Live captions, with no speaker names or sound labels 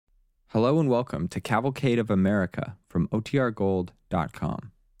Hello and welcome to Cavalcade of America from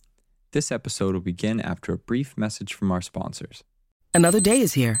OTRGold.com. This episode will begin after a brief message from our sponsors. Another day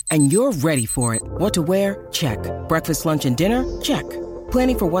is here, and you're ready for it. What to wear? Check. Breakfast, lunch, and dinner? Check.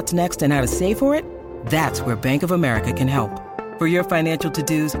 Planning for what's next and how to save for it? That's where Bank of America can help. For your financial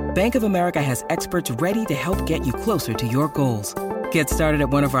to-dos, Bank of America has experts ready to help get you closer to your goals. Get started at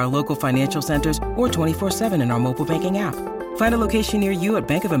one of our local financial centers or 24/7 in our mobile banking app. Find a location near you at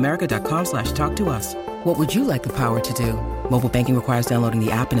bankofamerica.com/talktous. What would you like the power to do? Mobile banking requires downloading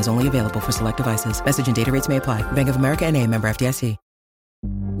the app and is only available for select devices. Message and data rates may apply. Bank of America N.A., member FDIC.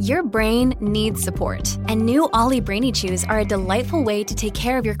 Your brain needs support, and new Ollie Brainy Chews are a delightful way to take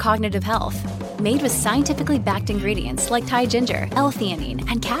care of your cognitive health. Made with scientifically backed ingredients like Thai ginger, L-theanine,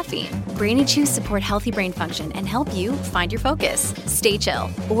 and caffeine, Brainy Chews support healthy brain function and help you find your focus, stay chill,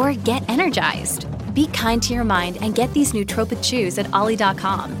 or get energized. Be kind to your mind and get these nootropic chews at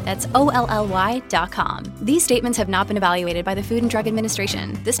ollie.com. That's OLLY.com. These statements have not been evaluated by the Food and Drug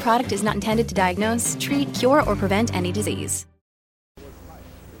Administration. This product is not intended to diagnose, treat, cure, or prevent any disease.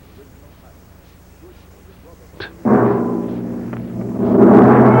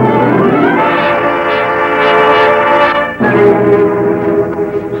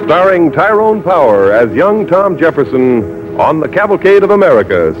 Starring Tyrone Power as young Tom Jefferson on the Cavalcade of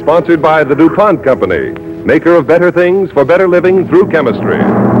America, sponsored by the DuPont Company, maker of better things for better living through chemistry.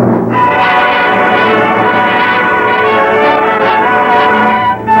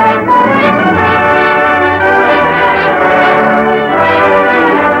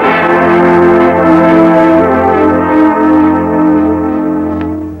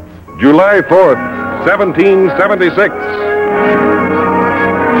 July 4th, 1776.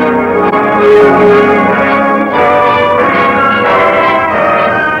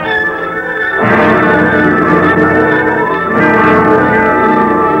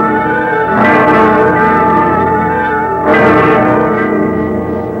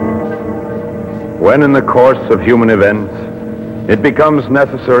 When in the course of human events, it becomes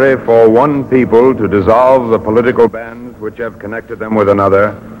necessary for one people to dissolve the political bands which have connected them with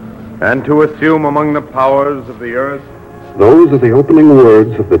another, and to assume among the powers of the earth. Those are the opening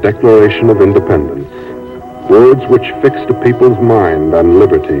words of the Declaration of Independence, words which fixed a people's mind on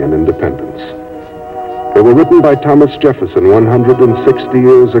liberty and independence. They were written by Thomas Jefferson 160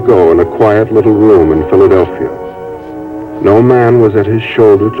 years ago in a quiet little room in Philadelphia. No man was at his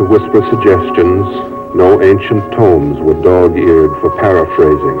shoulder to whisper suggestions. No ancient tomes were dog-eared for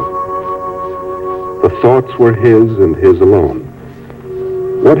paraphrasing. The thoughts were his and his alone.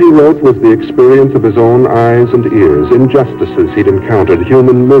 What he wrote was the experience of his own eyes and ears, injustices he'd encountered,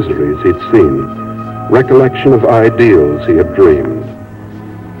 human miseries he'd seen, recollection of ideals he had dreamed.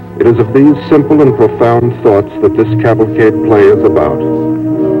 It is of these simple and profound thoughts that this cavalcade play is about.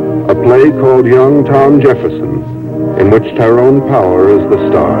 A play called Young Tom Jefferson, in which Tyrone Power is the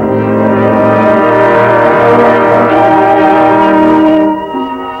star.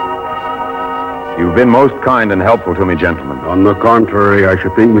 You've been most kind and helpful to me, gentlemen. On the contrary, I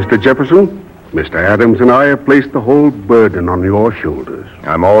should think, Mr. Jefferson. Mr. Adams and I have placed the whole burden on your shoulders.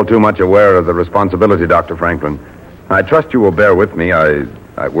 I'm all too much aware of the responsibility, Dr. Franklin. I trust you will bear with me. I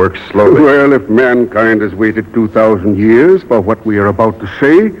work slowly. Well, if mankind has waited 2,000 years for what we are about to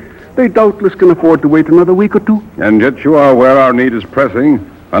say, they doubtless can afford to wait another week or two. And yet you are aware our need is pressing,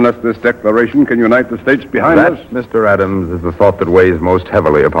 unless this declaration can unite the states behind us. That, Mr. Adams, is the thought that weighs most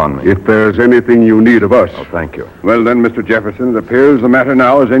heavily upon me. If there's anything you need of us. Oh, thank you. Well, then, Mr. Jefferson, it appears the matter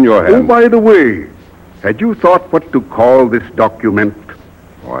now is in your hands. Oh, by the way, had you thought what to call this document?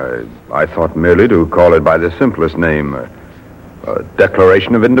 Why, I thought merely to call it by the simplest name,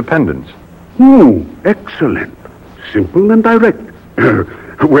 Declaration of Independence. Excellent. Simple and direct.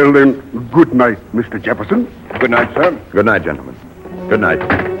 Well, then, good night, Mr. Jefferson. Good night, sir. Good night, gentlemen. Good night.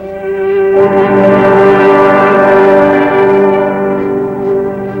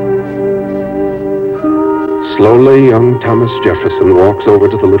 Slowly, young Thomas Jefferson walks over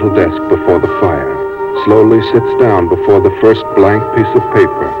to the little desk before the fire, slowly sits down before the first blank piece of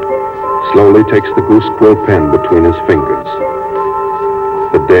paper, slowly takes the goose quill pen between his fingers.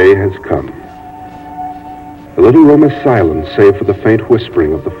 The day has come. The little room is silent, save for the faint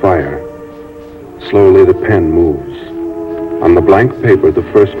whispering of the fire. Slowly the pen moves. On the blank paper, the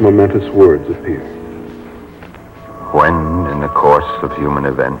first momentous words appear. When, in the course of human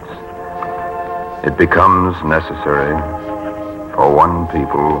events, it becomes necessary for one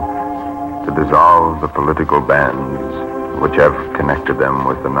people to dissolve the political bands which have connected them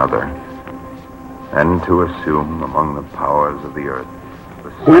with another, and to assume among the powers of the earth.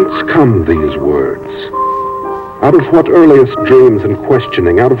 Whence come these words? Out of what earliest dreams and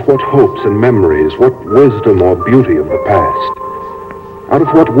questioning, out of what hopes and memories, what wisdom or beauty of the past, out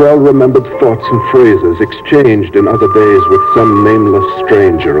of what well-remembered thoughts and phrases exchanged in other days with some nameless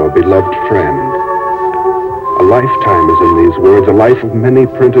stranger or beloved friend. A lifetime is in these words, a life of many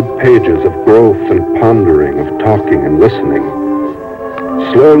printed pages of growth and pondering, of talking and listening.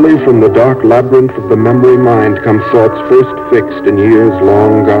 Slowly from the dark labyrinth of the memory mind come thoughts first fixed in years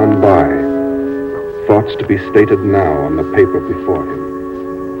long gone by. Thoughts to be stated now on the paper before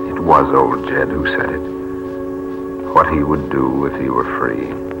him. It was old Jed who said it. What he would do if he were free.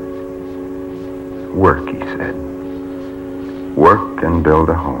 Work, he said. Work and build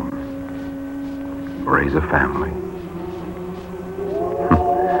a home. Raise a family.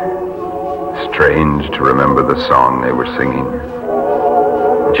 Strange to remember the song they were singing.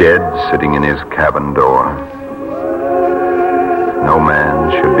 Jed sitting in his cabin door. No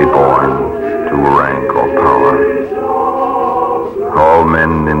man should be born to rank or power. All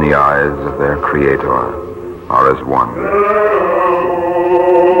men in the eyes of their Creator are as one.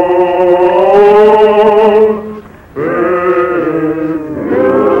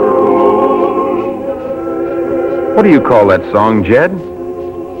 What do you call that song, Jed?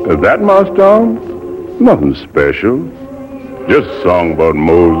 That, Master? Nothing special. Just a song about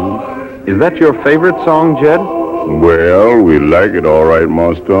Moses. Is that your favorite song, Jed? Well, we like it all right,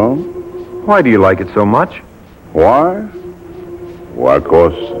 Master. Why do you like it so much? Why? Why,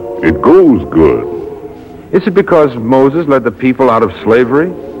 'cause it goes good. Is it because Moses led the people out of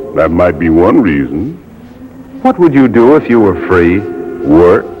slavery? That might be one reason. What would you do if you were free?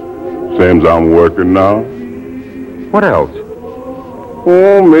 Work. Same as I'm working now. What else?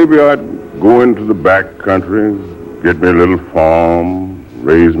 Oh, maybe I'd go into the back country, get me a little farm,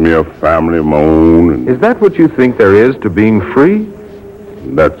 raise me a family of my own. Is that what you think there is to being free?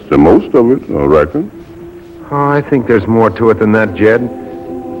 That's the most of it, I reckon. Oh, I think there's more to it than that, Jed.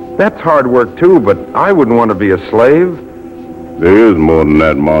 That's hard work, too, but I wouldn't want to be a slave. There is more than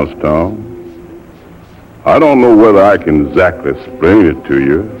that, Master. I don't know whether I can exactly explain it to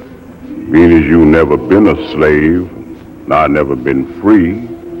you, being as you never been a slave, and I never been free.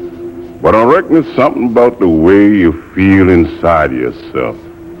 But I reckon it's something about the way you feel inside yourself.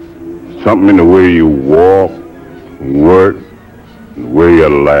 Something in the way you walk, work, and the way you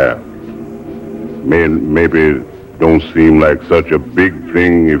laugh. Maybe it don't seem like such a big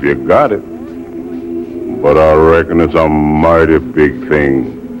thing if you got it. But I reckon it's a mighty big thing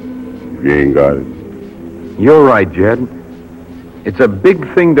if you ain't got it. You're right, Jed. It's a big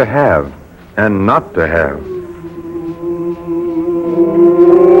thing to have and not to have.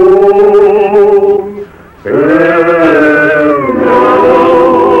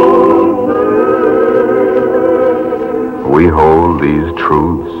 We hold these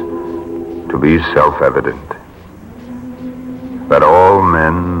truths to be self-evident, that all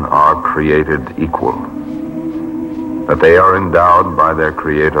men are created equal, that they are endowed by their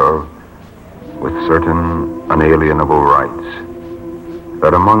Creator with certain unalienable rights,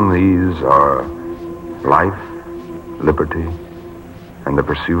 that among these are life, liberty, and the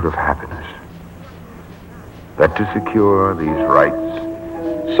pursuit of happiness, that to secure these rights,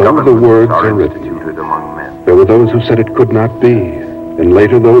 Some of the words are are written. instituted among men. There were those who said it could not be, and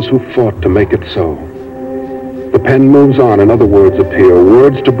later those who fought to make it so. The pen moves on and other words appear,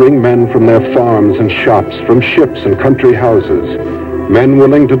 words to bring men from their farms and shops, from ships and country houses, men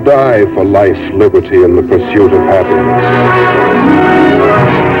willing to die for life, liberty, and the pursuit of happiness.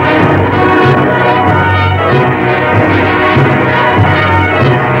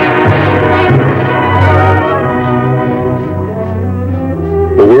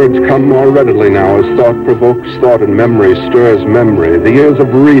 The words come more readily now as thought provokes thought and memory stirs memory. The years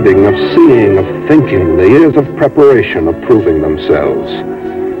of reading, of seeing, of thinking, the years of preparation of proving themselves.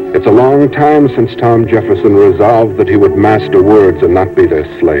 It's a long time since Tom Jefferson resolved that he would master words and not be their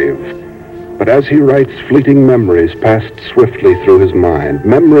slave. But as he writes, fleeting memories passed swiftly through his mind,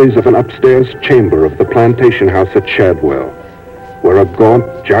 memories of an upstairs chamber of the plantation house at Shadwell, where a gaunt,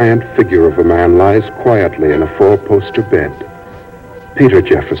 giant figure of a man lies quietly in a four-poster bed. Peter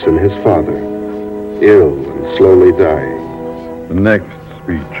Jefferson, his father, ill and slowly dying. The next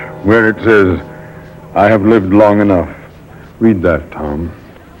speech, where it says, I have lived long enough. Read that, Tom.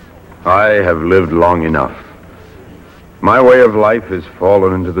 I have lived long enough. My way of life has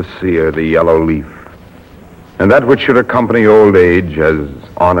fallen into the sear, the yellow leaf. And that which should accompany old age as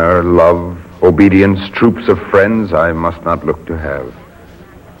honor, love, obedience, troops of friends, I must not look to have.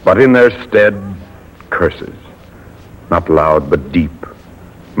 But in their stead, curses. Not loud, but deep.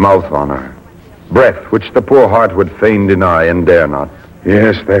 Mouth honor. Breath, which the poor heart would fain deny and dare not.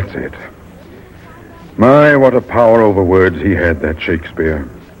 Yes, that's it. My, what a power over words he had, that Shakespeare.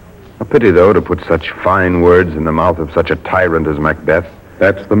 A pity, though, to put such fine words in the mouth of such a tyrant as Macbeth.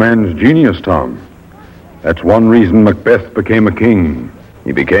 That's the man's genius, Tom. That's one reason Macbeth became a king.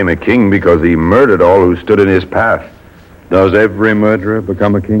 He became a king because he murdered all who stood in his path. Does every murderer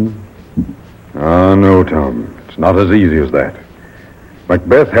become a king? Ah, no, Tom. It's not as easy as that.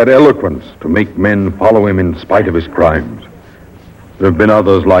 Macbeth had eloquence to make men follow him in spite of his crimes. There have been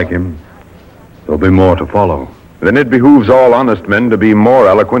others like him. There'll be more to follow. Then it behooves all honest men to be more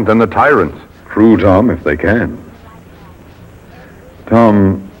eloquent than the tyrants. True, Tom, if they can.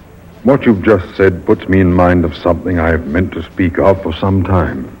 Tom, what you've just said puts me in mind of something I've meant to speak of for some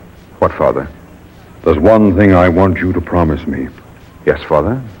time. What, Father? There's one thing I want you to promise me. Yes,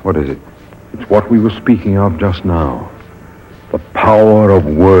 Father. What is it? It's what we were speaking of just now. The power of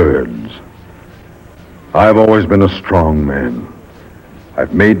words. I've always been a strong man.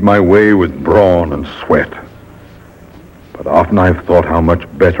 I've made my way with brawn and sweat. But often I've thought how much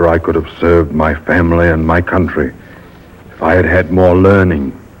better I could have served my family and my country if I had had more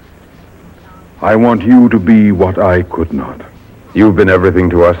learning. I want you to be what I could not. You've been everything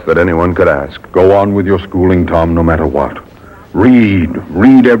to us that anyone could ask. Go on with your schooling, Tom, no matter what.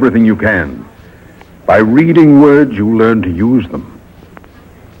 Read everything you can. By reading words, you learn to use them.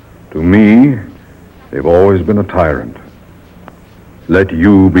 To me, they've always been a tyrant. Let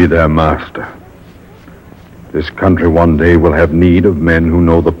you be their master. This country one day will have need of men who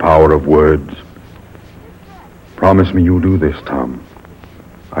know the power of words. Promise me you'll do this, Tom.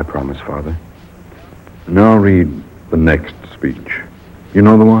 I promise, Father. Now read the next speech. You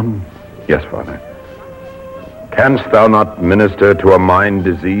know the one? Yes, Father. Canst thou not minister to a mind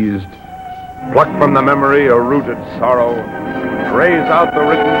diseased? Pluck from the memory a rooted sorrow, raise out the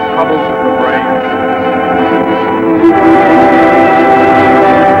written troubles of the brain.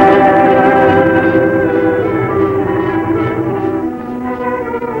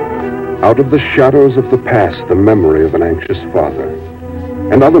 Out of the shadows of the past, the memory of an anxious father.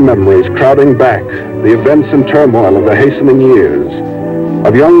 And other memories crowding back, the events and turmoil of the hastening years.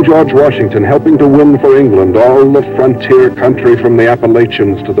 Of young George Washington helping to win for England all the frontier country from the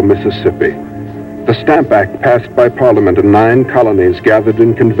Appalachians to the Mississippi. The Stamp Act passed by Parliament and 9 colonies gathered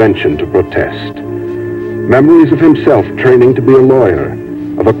in convention to protest. Memories of himself training to be a lawyer,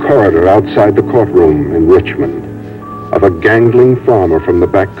 of a corridor outside the courtroom in Richmond, of a gangling farmer from the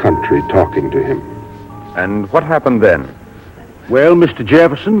back country talking to him. And what happened then? Well, Mr.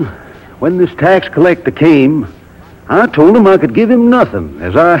 Jefferson, when this tax collector came, I told him I could give him nothing,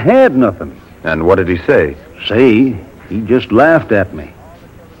 as I had nothing. And what did he say? Say? He just laughed at me.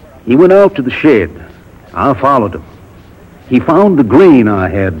 He went out to the shed. I followed him. He found the grain I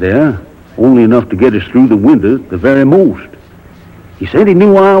had there, only enough to get us through the winter at the very most. He said he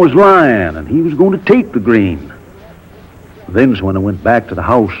knew I was lying, and he was going to take the grain. Then's when I went back to the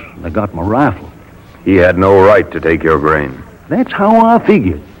house, and I got my rifle. He had no right to take your grain. That's how I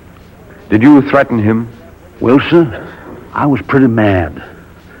figured. Did you threaten him? Well, sir, I was pretty mad.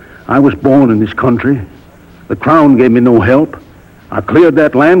 I was born in this country. The Crown gave me no help. I cleared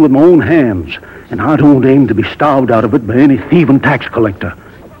that land with my own hands, and I don't aim to be starved out of it by any thieving tax collector.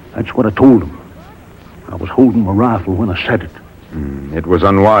 That's what I told him. I was holding my rifle when I said it. It was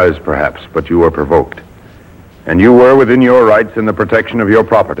unwise, perhaps, but you were provoked. And you were within your rights in the protection of your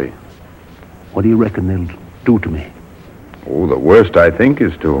property. What do you reckon they'll do to me? Oh, the worst, I think,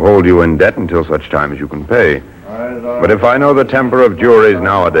 is to hold you in debt until such time as you can pay. But if I know the temper of juries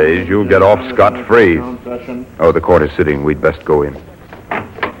nowadays, you'll get off scot-free. Oh, the court is sitting. We'd best go in.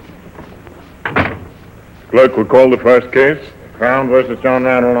 Clerk will call the first case. Crown versus John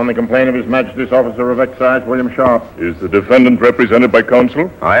Randall on the complaint of His Majesty's Officer of Excise, William Sharp. Is the defendant represented by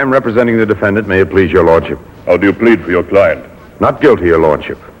counsel? I am representing the defendant. May it please your lordship. How do you plead for your client? Not guilty, your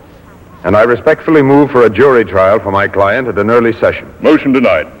lordship. And I respectfully move for a jury trial for my client at an early session. Motion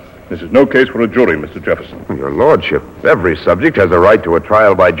denied. This is no case for a jury, Mr. Jefferson. Your lordship, every subject has a right to a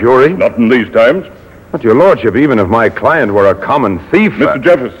trial by jury. Not in these times. But your lordship, even if my client were a common thief... Mr.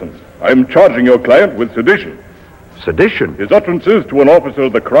 Jefferson, I am charging your client with sedition. Sedition? His utterances to an officer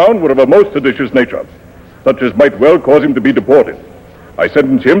of the Crown were of a most seditious nature, such as might well cause him to be deported. I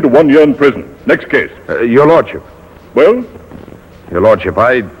sentence him to 1 year in prison. Next case. Your lordship. Well? Your lordship,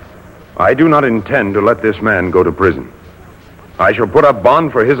 I do not intend to let this man go to prison. I shall put up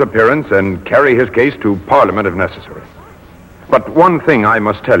bond for his appearance and carry his case to Parliament if necessary. But one thing I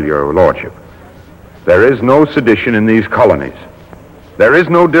must tell your lordship. There is no sedition in these colonies. There is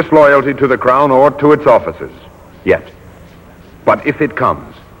no disloyalty to the Crown or to its officers. Yet. But if it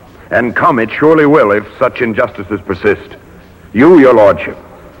comes, and come it surely will if such injustices persist, you, your lordship,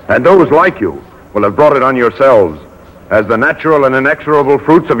 and those like you, will have brought it on yourselves as the natural and inexorable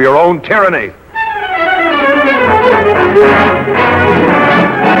fruits of your own tyranny.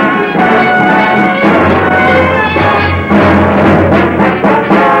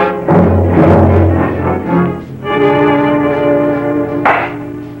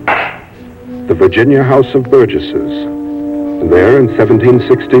 The Virginia House of Burgesses. There, in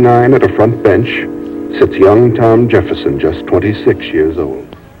 1769, at a front bench, sits young Tom Jefferson, just 26 years old.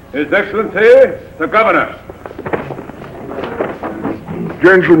 His Excellency, the Governor.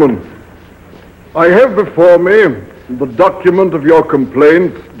 Gentlemen, I have before me the document of your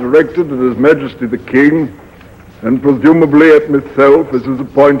complaint directed at His Majesty the King and presumably at myself as his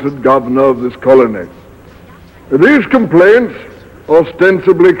appointed governor of this colony. These complaints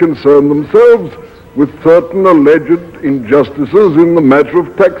ostensibly concern themselves with certain alleged injustices in the matter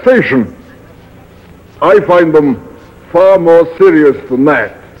of taxation. I find them far more serious than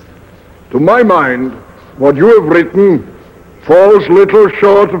that. To my mind, what you have written falls little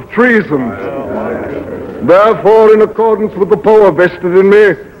short of treason. Therefore, in accordance with the power vested in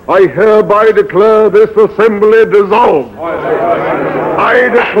me, I hereby declare this assembly dissolved. I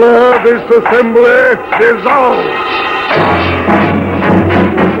declare this assembly dissolved.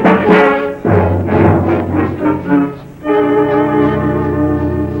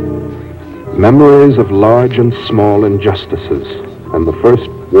 Memories of large and small injustices and the first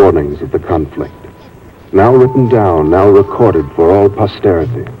warnings of the conflict. Now written down, now recorded for all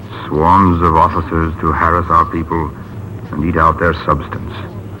posterity. Swarms of officers to harass our people and eat out their substance.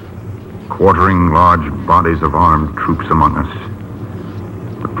 Quartering large bodies of armed troops among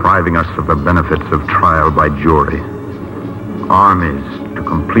us. Depriving us of the benefits of trial by jury. Armies to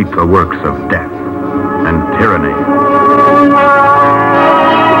complete the works of death and tyranny.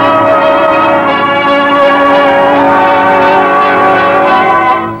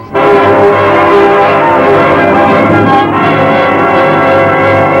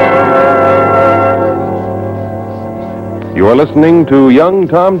 You are listening to Young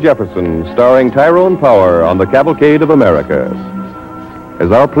Tom Jefferson, starring Tyrone Power on the Cavalcade of America.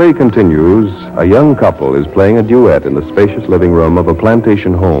 As our play continues, a young couple is playing a duet in the spacious living room of a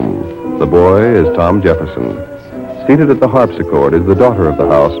plantation home. The boy is Tom Jefferson. Seated at the harpsichord is the daughter of the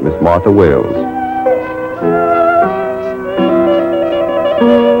house, Miss Martha Wales.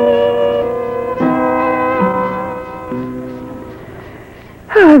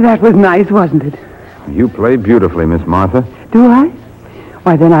 Oh, that was nice, wasn't it? You play beautifully, Miss Martha. Do I?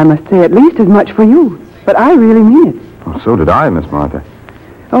 Why, then I must say at least as much for you. But I really mean it. Oh, so did I, Miss Martha.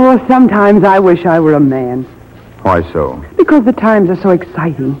 Oh, sometimes I wish I were a man. Why so? Because the times are so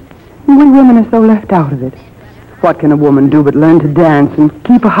exciting. And we women are so left out of it. What can a woman do but learn to dance and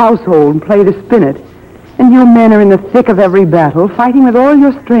keep a household and play the spinet? And you men are in the thick of every battle, fighting with all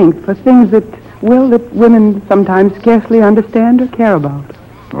your strength for things that women sometimes scarcely understand or care about.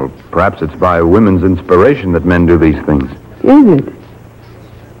 Well, perhaps it's by women's inspiration that men do these things. Is it?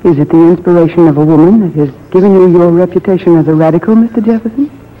 Is it the inspiration of a woman that has given you your reputation as a radical, Mr. Jefferson?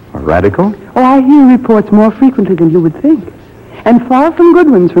 A radical? Oh, I hear reports more frequently than you would think. And far from good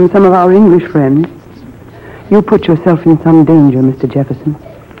ones from some of our English friends. You put yourself in some danger, Mr. Jefferson.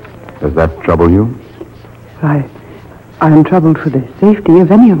 Does that trouble you? I am troubled for the safety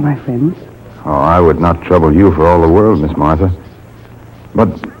of any of my friends. Oh, I would not trouble you for all the world, Miss Martha. But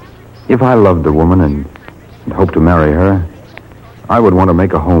if I loved a woman and hoped to marry her, I would want to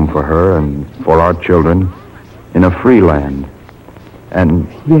make a home for her and for our children in a free land. And...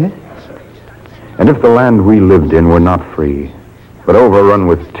 Yes? And if the land we lived in were not free, but overrun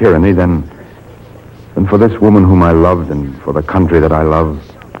with tyranny, then for this woman whom I loved and for the country that I love,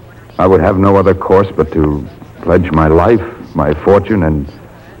 I would have no other course but to pledge my life, my fortune, and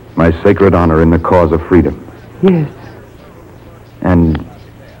my sacred honor in the cause of freedom. Yes. And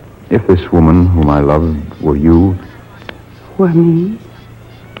if this woman whom I loved were you... Were me?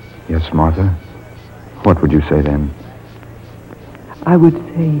 Yes, Martha. What would you say then? I would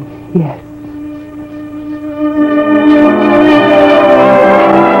say yes.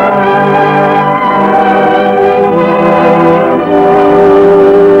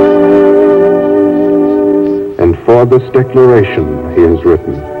 And for this declaration, he has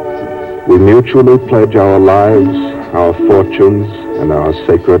written, we mutually pledge our lives, our fortunes, and our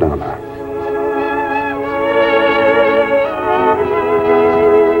sacred honor.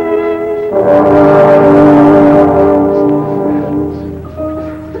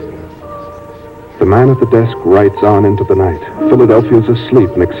 The man at the desk writes on into the night. Philadelphia's asleep,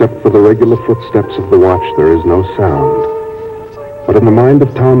 and except for the regular footsteps of the watch, there is no sound. But in the mind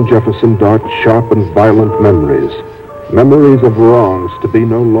of Tom Jefferson dart sharp and violent memories. Memories of wrongs to be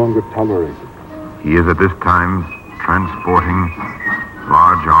no longer tolerated. He is at this time transporting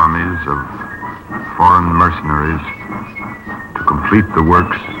large armies of foreign mercenaries to complete the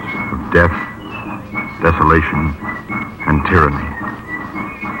works of death, desolation, and tyranny.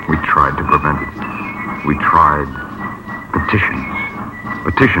 We tried to prevent it. We tried petitions.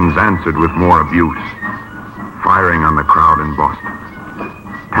 Petitions answered with more abuse. Firing on the crowd in Boston.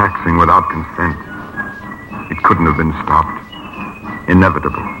 Taxing without consent. It couldn't have been stopped.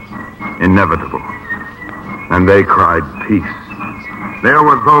 Inevitable. Inevitable. And they cried peace. There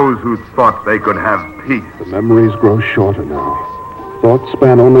were those who thought they could have peace. The memories grow shorter now. Thoughts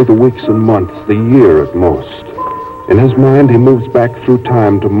span only the weeks and months, the year at most. In his mind, he moves back through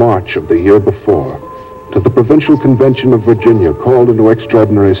time to March of the year before, to the Provincial Convention of Virginia, called into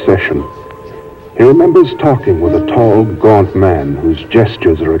extraordinary session. He remembers talking with a tall, gaunt man whose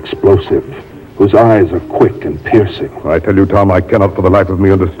gestures are explosive, whose eyes are quick and piercing. I tell you, Tom, I cannot for the life of me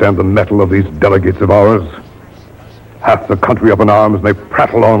understand the mettle of these delegates of ours. Half the country up in arms, and they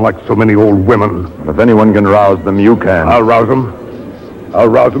prattle on like so many old women. If anyone can rouse them, you can. I'll rouse them. I'll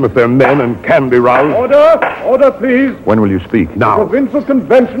rouse them if they're men and can be roused. Order! Order, please. When will you speak? Now. The Provincial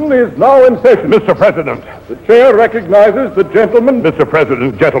Convention is now in session. Mr. President. The chair recognizes the gentleman. Mr.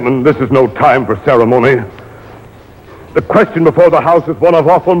 President, gentlemen, this is no time for ceremony. The question before the House is one of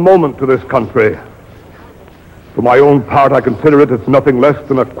awful moment to this country. For my own part, I consider it as nothing less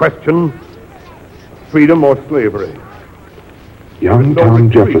than a question of freedom or slavery. Young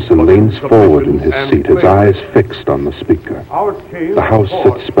Tom Jefferson leans forward in his seat, his eyes fixed on the speaker. The House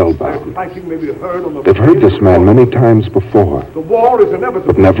sits spellbound. They've heard this man many times before,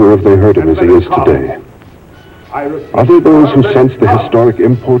 but never have they heard him as he is today. Are there those who sense the historic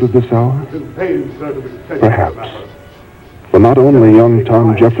import of this hour? Perhaps. For not only young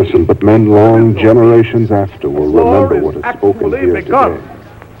Tom Jefferson, but men long generations after will remember what is spoken here today.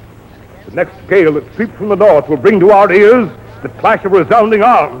 The next gale that sweeps from the north will bring to our ears the clash of resounding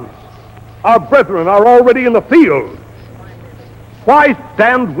arms. Our brethren are already in the field. Why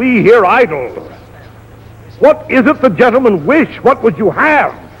stand we here idle? What is it the gentlemen wish? What would you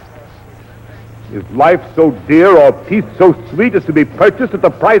have? Is life so dear or peace so sweet as to be purchased at the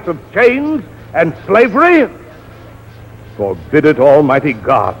price of chains and slavery? Forbid it, Almighty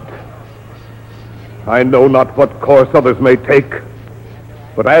God. I know not what course others may take,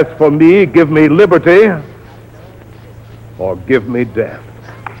 but as for me, give me liberty or give me death.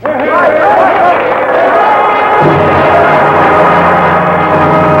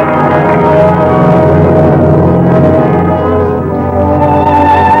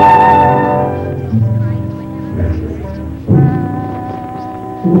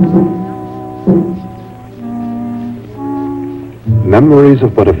 Memories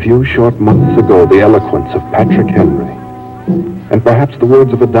of but a few short months ago, the eloquence of Patrick Henry, and perhaps the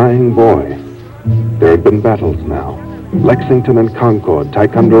words of a dying boy. There had been battles now. Lexington and Concord,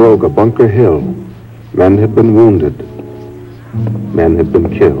 Ticonderoga, Bunker Hill. Men had been wounded. Men had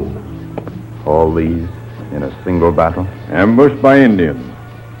been killed. All these in a single battle? Ambushed by Indians.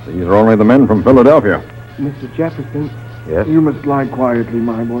 These are only the men from Philadelphia. Mr. Jefferson. Yes? You must lie quietly,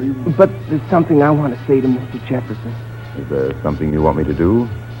 my boy. But there's something I want to say to Mr. Jefferson. Is there something you want me to do?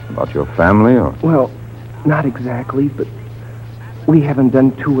 About your family, or? Well, not exactly, but we haven't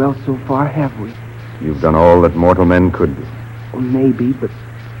done too well so far, have we? You've done all that mortal men could do. Well, maybe, but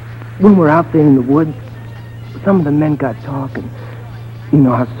when we're out there in the woods, some of the men got talking. You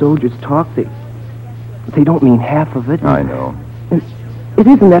know how soldiers talk. They don't mean half of it. I know. And it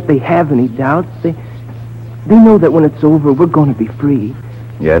isn't that they have any doubts. They know that when it's over, we're going to be free.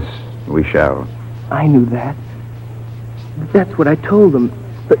 Yes, we shall. I knew that. That's what I told them.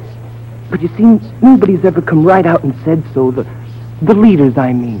 But you see, nobody's ever come right out and said so. The leaders,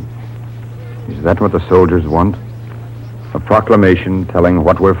 I mean. Is that what the soldiers want? A proclamation telling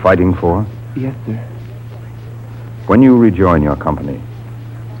what we're fighting for? Yes, sir. When you rejoin your company,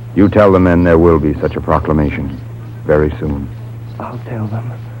 you tell the men there will be such a proclamation very soon. I'll tell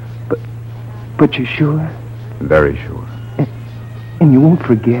them. But you're sure? Very sure. And you won't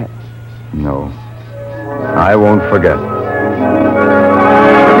forget? No. I won't forget.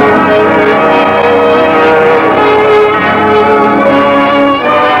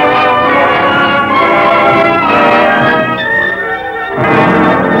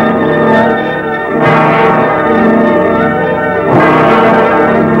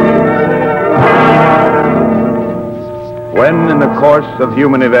 When, in the course of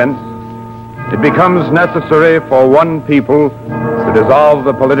human events, it becomes necessary for one people to dissolve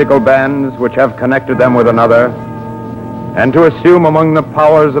the political bands which have connected them with another, and to assume among the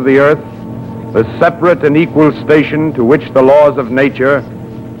powers of the earth the separate and equal station to which the laws of nature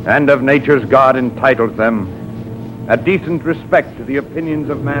and of nature's God entitles them, a decent respect to the opinions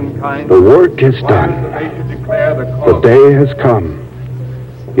of mankind. The work is done. The day has come.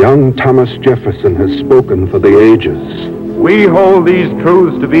 Young Thomas Jefferson has spoken for the ages. We hold these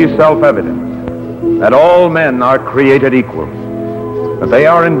truths to be self-evident, that all men are created equal, that they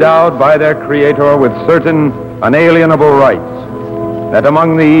are endowed by their Creator with certain unalienable rights, that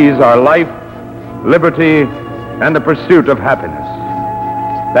among these are life, liberty, and the pursuit of happiness,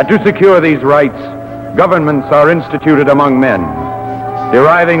 that to secure these rights, governments are instituted among men,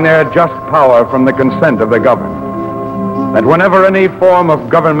 deriving their just power from the consent of the governed, that whenever any form of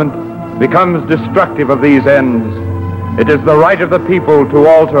government becomes destructive of these ends, it is the right of the people to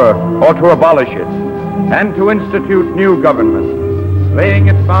alter or to abolish it, and to institute new government, laying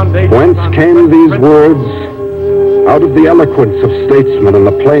its foundation. Whence came these words? Out of the eloquence of statesmen and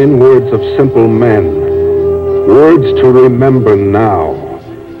the plain words of simple men. Words to remember now.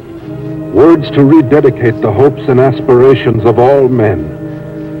 Words to rededicate the hopes and aspirations of all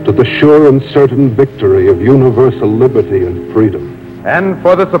men to the sure and certain victory of universal liberty and freedom. And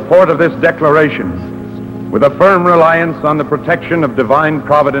for the support of this declaration, with a firm reliance on the protection of divine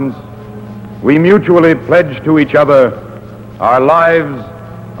providence, we mutually pledge to each other our lives,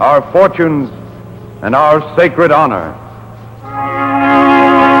 our fortunes, and our sacred honor.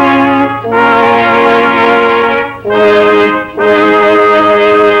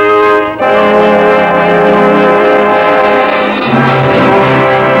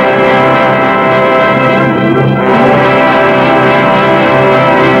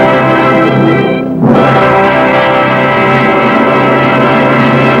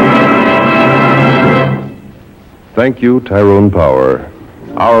 Thank you, Tyrone Power.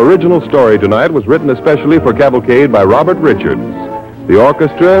 Our original story tonight was written especially for Cavalcade by Robert Richards. The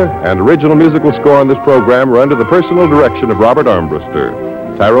orchestra and original musical score on this program were under the personal direction of Robert Armbruster.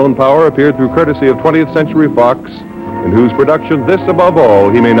 Tyrone Power appeared through courtesy of 20th Century Fox, in whose production This Above All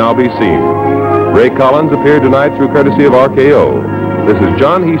He May Now Be Seen. Ray Collins appeared tonight through courtesy of RKO. This is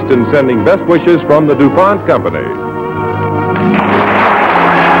John Heaston sending best wishes from the DuPont Company.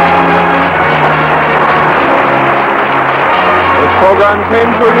 Program came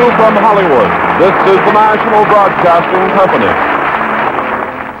to you from Hollywood. This is the National Broadcasting Company.